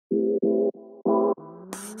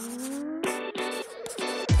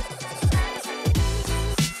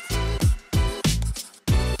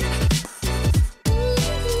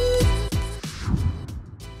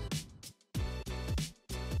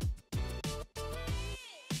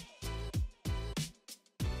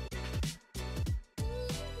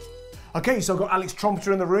Okay, so I've got Alex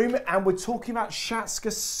Trompeter in the room, and we're talking about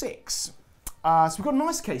Shatzker VI. So we've got a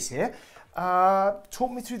nice case here.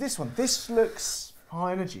 Talk me through this one. This looks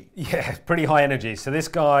high energy. Yeah, pretty high energy. So this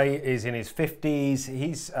guy is in his 50s.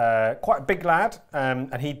 He's quite a big lad,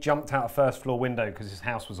 and he jumped out a first floor window because his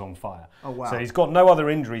house was on fire. Oh wow! So he's got no other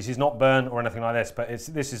injuries. He's not burnt or anything like this. But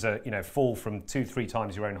this is a fall from 2-3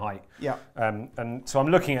 times your own height. Yeah. And so I'm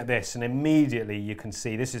looking at this, and immediately you can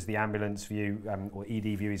see this is the ambulance view or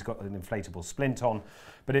ED view. He's got an inflatable splint on,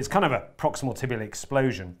 but it's kind of a proximal tibial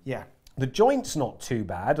explosion. Yeah. The joint's not too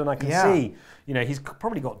bad, and I can see, he's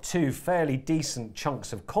probably got 2 fairly decent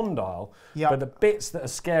chunks of condyle, but the bits that are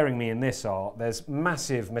scaring me in this are, there's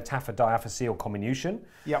massive metaphodiaphyseal comminution,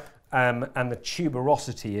 and the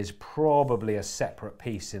tuberosity is probably a separate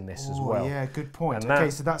piece in this as well. Yeah, good point. And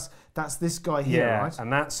okay, so that's this guy here, right?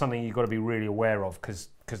 And that's something you've got to be really aware of, because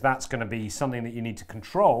that's going to be something that you need to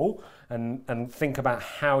control and think about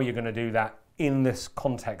how you're going to do that in this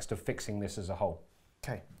context of fixing this as a whole.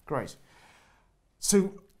 Okay, great.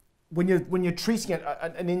 So when you're treating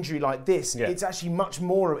an injury like this, it's actually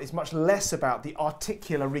it's much less about the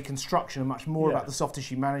articular reconstruction and much more about the soft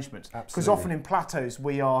tissue management. Because often in plateaus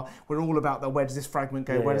we're all about where does this fragment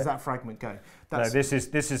go, where does that fragment go. No, this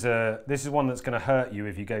is one that's going to hurt you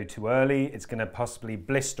if you go too early. It's going to possibly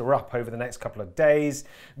blister up over the next couple of days.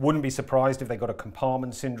 Wouldn't be surprised if they got a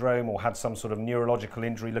compartment syndrome or had some sort of neurological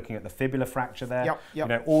injury, looking at the fibula fracture there.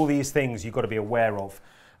 All these things you've got to be aware of.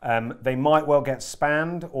 They might well get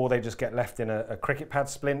spanned, or they just get left in a cricket pad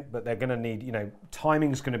splint, but they're going to need,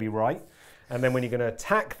 timing's going to be right. And then when you're going to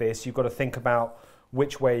attack this, you've got to think about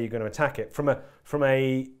which way you're going to attack it. From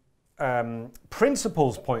a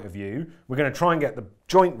principles point of view, we're going to try and get the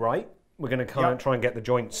joint right. We're going to try and get the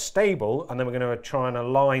joint stable, and then we're going to try and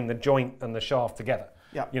align the joint and the shaft together.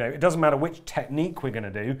 It doesn't matter which technique we're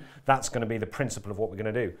going to do, that's going to be the principle of what we're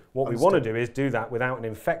going to do. What we want to do is do that without an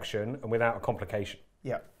infection and without a complication.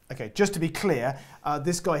 Yeah. Okay, just to be clear,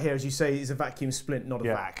 this guy here, as you say, is a vacuum splint, not a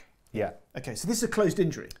vac. Yeah. Okay, so this is a closed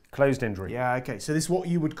injury. Closed injury. Yeah, okay. So this is what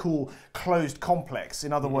you would call closed complex.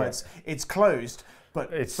 In other words, it's closed,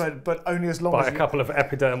 but only as long as a couple of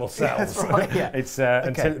epidermal cells. That's right, yeah. It's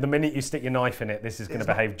until the minute you stick your knife in it, this is going to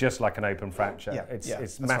behave just like an open fracture. Yeah,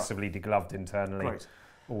 it's massively degloved internally. Great.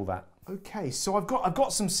 All that. Okay, so I've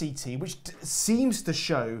got some CT which seems to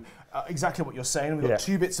show exactly what you're saying. We've got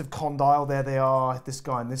 2 bits of condyle. There they are, this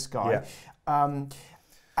guy and this guy.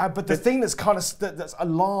 But the thing that's that's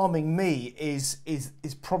alarming me is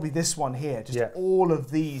probably this one here. Just all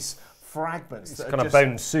of these fragments. It's kind of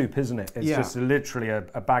bone soup, isn't it? It's just literally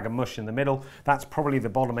a bag of mush in the middle. That's probably the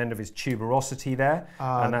bottom end of his tuberosity there.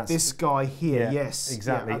 And that's this guy here, yes.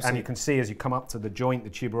 Exactly. And you can see as you come up to the joint, the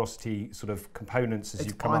tuberosity sort of components as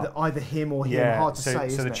you come up. Either him or him, hard to say,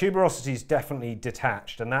 so the tuberosity is definitely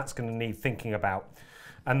detached, and that's going to need thinking about.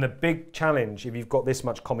 And the big challenge, if you've got this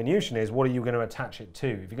much comminution, is what are you going to attach it to?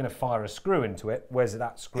 If you're going to fire a screw into it, where's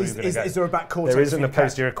that screw going to go? Is there a back cortex? There isn't a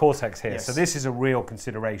posterior cortex here. So this is a real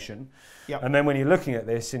consideration. And then when you're looking at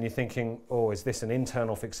this and you're thinking, oh, is this an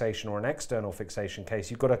internal fixation or an external fixation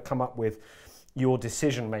case? You've got to come up with your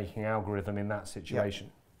decision-making algorithm in that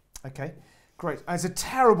situation. Okay. Great. It's a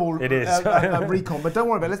terrible recon, but don't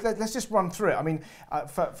worry about it. Let's just run through it. I mean,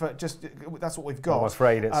 that's what we've got. I'm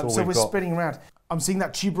afraid it's all we've got. So we're spinning around. I'm seeing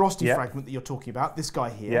that tuberosity fragment that you're talking about, this guy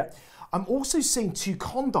here. I'm also seeing 2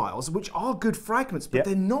 condyles, which are good fragments, but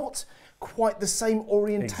they're not quite the same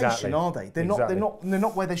orientation, are they? They're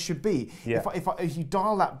not where they should be. If you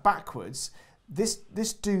dial that backwards,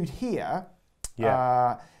 this dude here,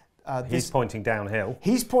 he's pointing downhill.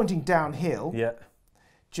 He's pointing downhill.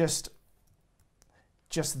 Just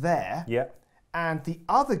there. And the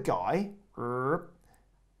other guy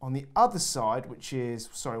on the other side, which is,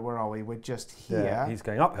 sorry, where are we? We're just here. Yeah, he's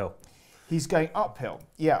going uphill. He's going uphill.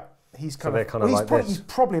 Yeah. He's kind he's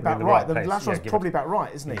probably about right. The lateral is probably about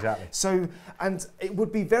right, isn't he? Exactly. So, and it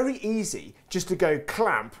would be very easy just to go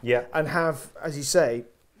clamp and have, as you say,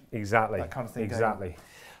 that kind of thing going.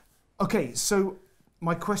 Okay, so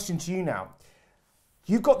my question to you now.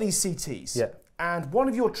 You've got these CTs. And one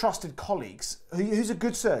of your trusted colleagues, who's a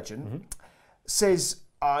good surgeon, says,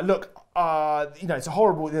 look, it's a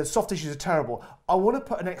horrible, the soft tissues are terrible. I want to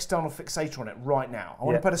put an external fixator on it right now. I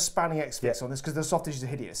want to put a spanning X-fix on this because the soft tissues are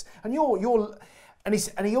hideous. And he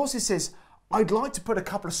also says, I'd like to put a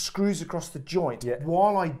couple of screws across the joint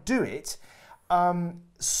while I do it,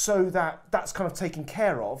 so that that's kind of taken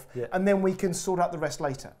care of, and then we can sort out the rest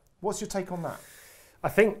later. What's your take on that? I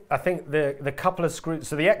think the couple of screws,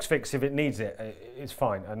 so the X-fix, if it needs it, it's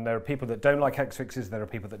fine. And there are people that don't like X-fixes, there are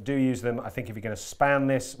people that do use them. I think if you're going to span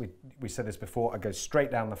this, we said this before, I go straight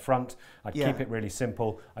down the front, I keep it really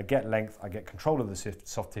simple, I get length, I get control of the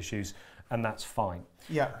soft tissues, and that's fine.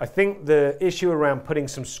 Yeah. I think the issue around putting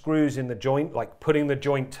some screws in the joint, like putting the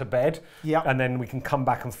joint to bed, and then we can come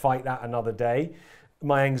back and fight that another day.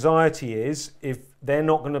 My anxiety is, if they're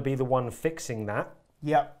not going to be the one fixing that,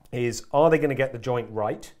 is are they going to get the joint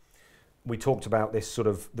right? We talked about this sort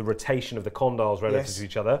of the rotation of the condyles relative to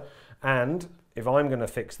each other. And if I'm going to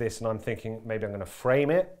fix this and I'm thinking maybe I'm going to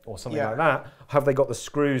frame it or something like that, have they got the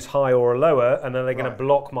screws high or lower? And are they going to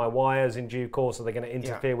block my wires in due course? Are they going to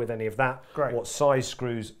interfere with any of that? What size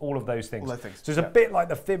screws? All of those things. So it's a bit like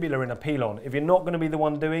the fibula in a pilon. If you're not going to be the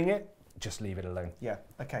one doing it, just leave it alone. Yeah,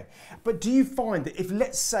 okay. But do you find that if,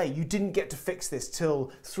 let's say, you didn't get to fix this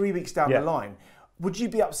till 3 weeks down the line, would you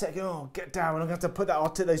be upset, going, oh, get down, and I'm going to have to put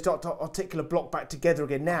that those articular block back together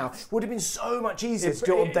again now? Would have been so much easier to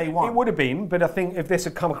do it on day one. It would have been, but I think if this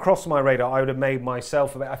had come across my radar, I would have made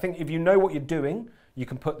myself a bit. I think if you know what you're doing, you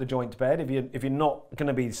can put the joint to bed. If you're not going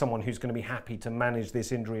to be someone who's going to be happy to manage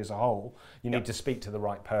this injury as a whole, you need to speak to the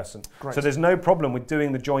right person. So there's no problem with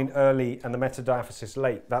doing the joint early and the metaphysis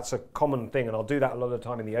late. That's a common thing, and I'll do that a lot of the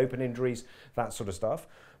time in the open injuries, that sort of stuff.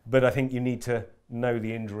 But I think you need to know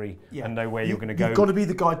the injury and know where you're going to go. You've got to be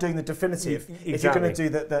the guy doing the definitive if you're going to do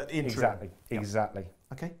the interim. Exactly.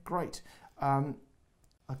 Okay, great.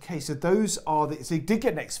 Okay, so those are so you did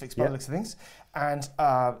get an X-fix by the looks of things, and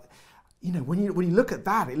you know, when you look at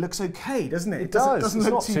that, it looks okay, doesn't it? It does. It's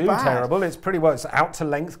not too terrible. It's pretty well. It's out to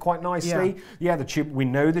length quite nicely. Yeah, the tube. We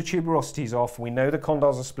know the tuberosity's off. We know the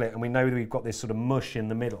condyles are split, and we know that we've got this sort of mush in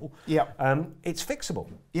the middle. Yeah. It's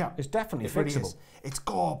fixable. Yeah. It's definitely fixable. Really is. It's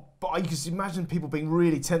but I can imagine people being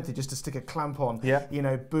really tempted just to stick a clamp on. Yeah. You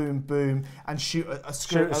know, boom, boom, and shoot a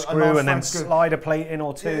screw, and then slide a plate in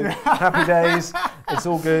or two. Happy days. It's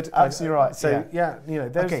all good. Absolutely right. So you know,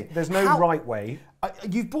 there's no right way.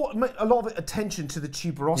 You've brought a lot of attention to the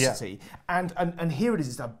tuberosity, and here it is.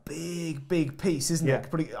 It's a big piece, isn't it?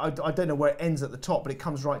 I don't know where it ends at the top, but it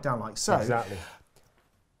comes right down like so. Exactly.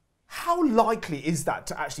 How likely is that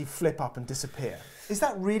to actually flip up and disappear? Is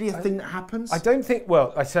that really a thing that happens? I don't think.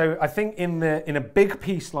 Well, so I think in a big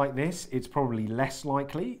piece like this, it's probably less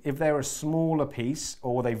likely. If they're a smaller piece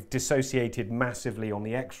or they've dissociated massively on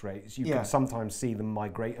the X-rays, you can sometimes see them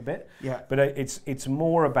migrate a bit. Yeah. But it's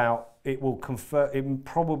more about it will confer. It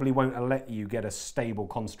probably won't let you get a stable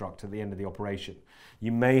construct at the end of the operation.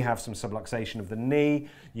 You may have some subluxation of the knee.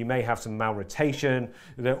 You may have some malrotation.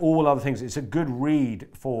 They're all other things. It's a good read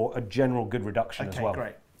for a general good reduction as well.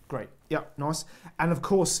 Great. Yeah, nice. And of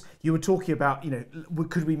course, you were talking about, you know,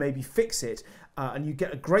 could we maybe fix it? And you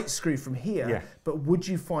get a great screw from here, but would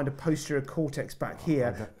you find a posterior cortex back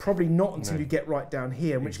here? Probably not until you get right down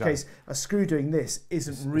here, in which case a screw doing this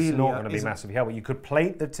isn't really... It's not going to be massively helpful. You could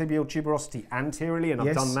plate the tibial tuberosity anteriorly, and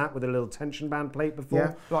I've done that with a little tension band plate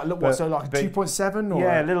before. Yeah, like, so like a 2.7?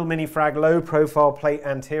 Yeah, a little mini frag, low profile plate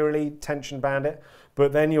anteriorly, tension band it.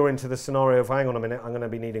 But then you're into the scenario of, hang on a minute, I'm going to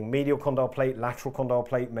be needing medial condyle plate, lateral condyle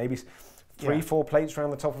plate, maybe 3-4 plates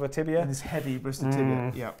around the top of a tibia. And this heavy bristol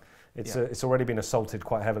tibia, It's already been assaulted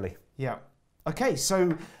quite heavily. Yeah. Okay,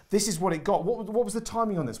 so this is what it got. What was the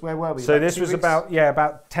timing on this? Where were we? So this was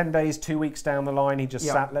about 10 days, 2 weeks down the line. He just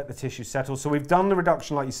let the tissue settle. So we've done the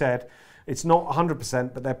reduction, like you said. It's not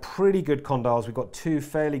 100%, but they're pretty good condyles. We've got 2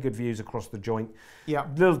 fairly good views across the joint. Yeah.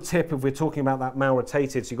 Little tip, if we're talking about that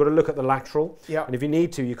malrotated, so you've got to look at the lateral. Yeah. And if you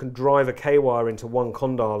need to, you can drive a K-wire into one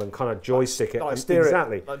condyle and kind of joystick it. Like steer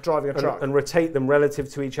it, like driving a truck. And rotate them relative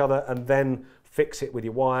to each other, and then fix it with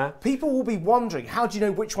your wire. People will be wondering, how do you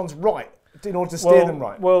know which one's right in order to steer them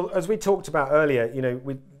right? Well, as we talked about earlier, you know,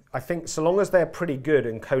 I think so long as they're pretty good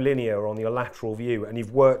and collinear on your lateral view, and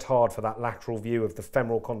you've worked hard for that lateral view of the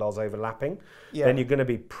femoral condyles overlapping, then you're going to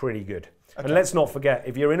be pretty good. Okay. And let's not forget,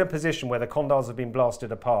 if you're in a position where the condyles have been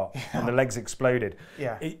blasted apart and the legs exploded,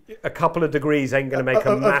 a couple of degrees ain't going to make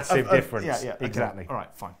a massive difference. Exactly. All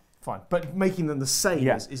right, fine. But making them the same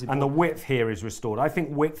is important. And the width here is restored. I think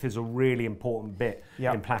width is a really important bit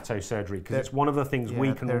in plateau surgery, because it's one of the things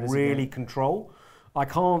we can really control. I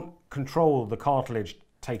can't control the cartilage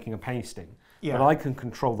taking a pasting, but I can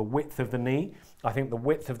control the width of the knee. I think the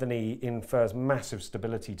width of the knee infers massive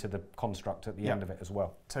stability to the construct at the end of it as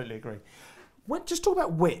well. Totally agree. Just talk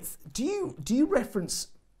about width. Do you reference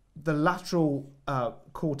the lateral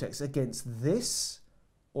cortex against this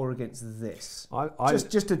or against this?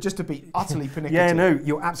 Just to be utterly pernickety. Yeah, no,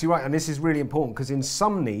 you're absolutely right, and this is really important, because in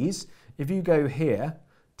some knees, if you go here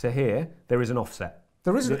to here, there is an offset.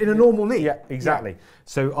 There isn't in a normal knee. Yeah, exactly. Yeah.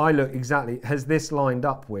 So I look exactly, has this lined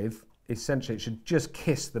up with, essentially it should just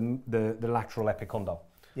kiss the lateral epicondyle.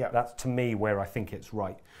 Yeah. That's to me where I think it's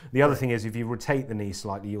right. The other thing is if you rotate the knee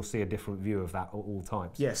slightly, you'll see a different view of that at all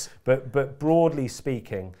times. Yes. But broadly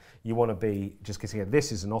speaking, you want to be just kissing it.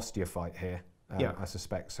 This is an osteophyte here, I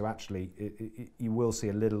suspect. So actually, you will see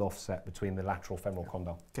a little offset between the lateral femoral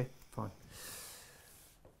condyle. Okay, fine.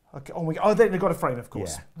 Okay, oh, they've got a frame, of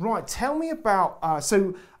course. Yeah. Right, tell me about,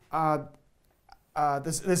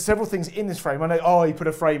 there's several things in this frame. I know, oh, you put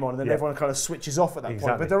a frame on and then everyone kind of switches off at that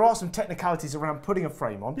point. But there are some technicalities around putting a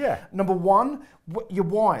frame on. Yeah. Number one, your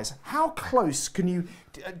wires. How close can you,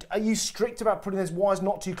 are you strict about putting those wires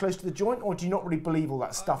not too close to the joint, or do you not really believe all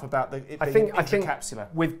that stuff about it being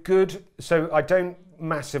intracapsular? With good, so I don't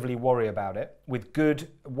massively worry about it. With good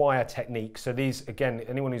wire technique, so these, again,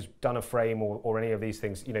 anyone who's done a frame or any of these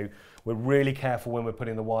things, you know, we're really careful when we're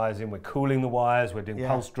putting the wires in, we're cooling the wires, we're doing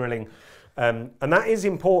pulse drilling. And that is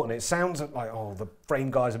important. It sounds like, oh, the frame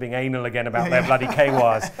guys are being anal again about their bloody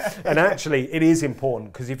K-wires. And actually, it is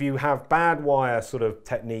important, because if you have bad wire sort of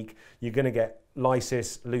technique, you're going to get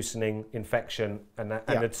lysis, loosening, infection, and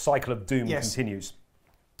the cycle of doom continues.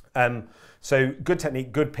 So good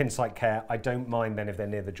technique, good pin site care. I don't mind then if they're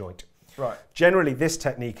near the joint. Right. Generally, this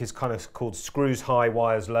technique is kind of called screws high,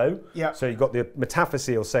 wires low. Yeah. So you've got the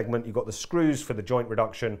metaphyseal segment, you've got the screws for the joint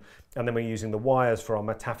reduction, and then we're using the wires for our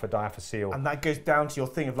metaphodiaphyseal. And that goes down to your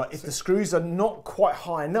thing of like, if the screws are not quite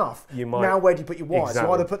high enough, now where do you put your wires? Exactly.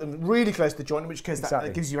 So either put them really close to the joint, in which case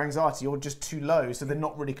that gives you anxiety, or just too low, so they're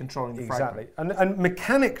not really controlling the frame. Exactly. And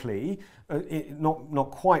mechanically,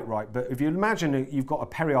 not quite right, but if you imagine you've got a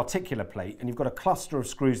periarticular plate and you've got a cluster of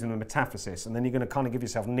screws in the metaphysis, and then you're going to kind of give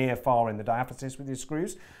yourself near far in the diaphysis with your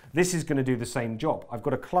screws, this is going to do the same job. I've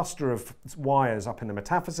got a cluster of wires up in the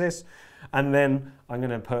metaphysis, and then I'm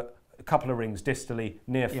going to put a couple of rings distally,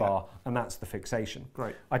 near far, and that's the fixation.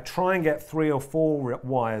 Great. I try and get 3 or 4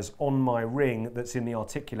 wires on my ring that's in the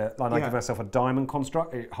articular, and I give myself a diamond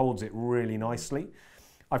construct. It holds it really nicely.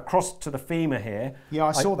 I've crossed to the femur here. Yeah,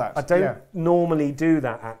 I saw that. I don't normally do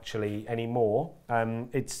that actually anymore.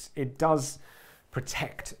 It does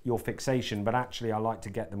protect your fixation, but actually I like to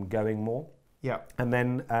get them going more. Yeah. And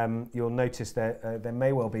then you'll notice there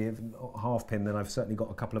may well be a half pin, then I've certainly got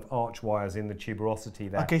a couple of arch wires in the tuberosity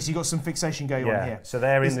there. Okay, so you've got some fixation going on here. So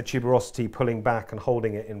they're in the tuberosity, pulling back and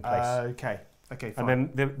holding it in place. Okay, fine. And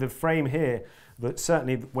then the frame here, that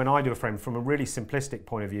certainly when I do a frame, from a really simplistic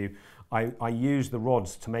point of view, I use the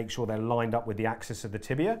rods to make sure they're lined up with the axis of the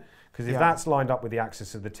tibia, because if that's lined up with the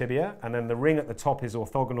axis of the tibia, and then the ring at the top is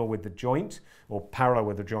orthogonal with the joint, or parallel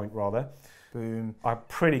with the joint rather, boom, I'm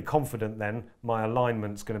pretty confident then my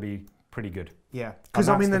alignment's going to be pretty good. Yeah, because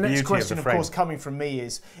I mean the next question, of course, coming from me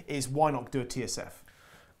is why not do a TSF?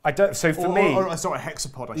 I don't. So for me, sorry, a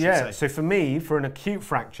hexapod, I should say. So for me, for an acute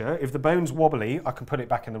fracture, if the bone's wobbly, I can put it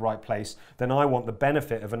back in the right place. Then I want the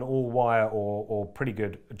benefit of an all-wire or pretty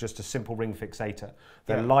good, just a simple ring fixator.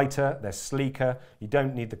 They're lighter, they're sleeker. You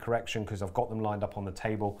don't need the correction because I've got them lined up on the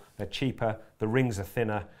table. They're cheaper. The rings are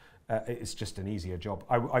thinner. It's just an easier job.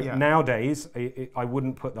 Nowadays, I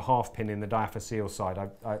wouldn't put the half pin in the diaphyseal side.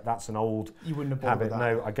 That's an old habit.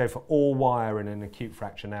 No, I go for all wire in an acute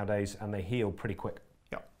fracture nowadays, and they heal pretty quick.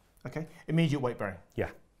 Okay, immediate weight bearing.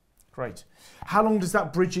 Yeah. Great. How long does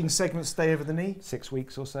that bridging segment stay over the knee? 6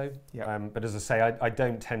 weeks or so. Yeah. But as I say, I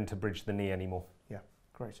don't tend to bridge the knee anymore. Yeah,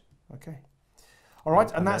 great. Okay. All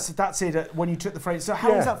right, and that's it when you took the frame. So how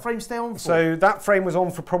long does that frame stay on for? So that frame was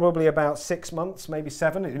on for probably about 6 months, maybe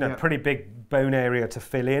 7. You know, pretty big bone area to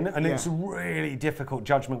fill in, and it's a really difficult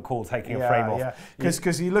judgment call taking a frame off. Yeah,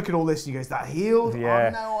 because you look at all this and you go, is that healed? Yeah. I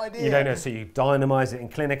have no idea. You don't know, so you dynamise it in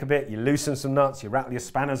clinic a bit, you loosen some nuts, you rattle your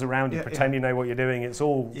spanners around, you pretend you know what you're doing. It's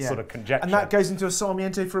all sort of conjecture. And that goes into a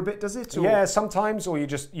Sarmiento for a bit, does it? Or? Yeah, sometimes, or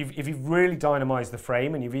if you've really dynamised the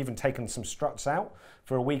frame and you've even taken some struts out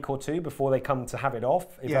for a week or 2 before they come to have it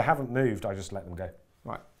off. If they haven't moved, I just let them go.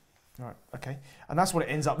 Right. Okay. And that's what it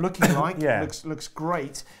ends up looking like. Looks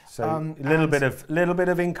great. So a little bit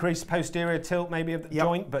of increased posterior tilt maybe of the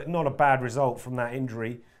joint, but not a bad result from that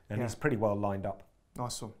injury, and he's pretty well lined up.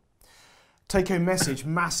 Nice one. Take-home message: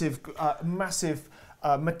 massive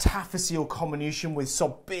metaphyseal comminution with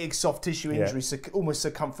big soft tissue injury, almost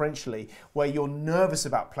circumferentially, where you're nervous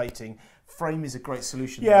about plating. Frame is a great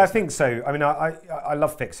solution. Yeah, I think so. I mean, I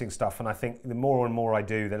love fixing stuff, and I think the more and more I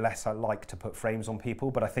do, the less I like to put frames on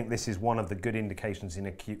people, but I think this is one of the good indications in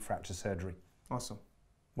acute fracture surgery. Awesome.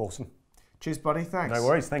 Cheers, buddy. Thanks. No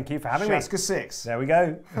worries. Thank you for having me. Shatzker VI. There we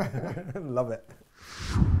go. Love it.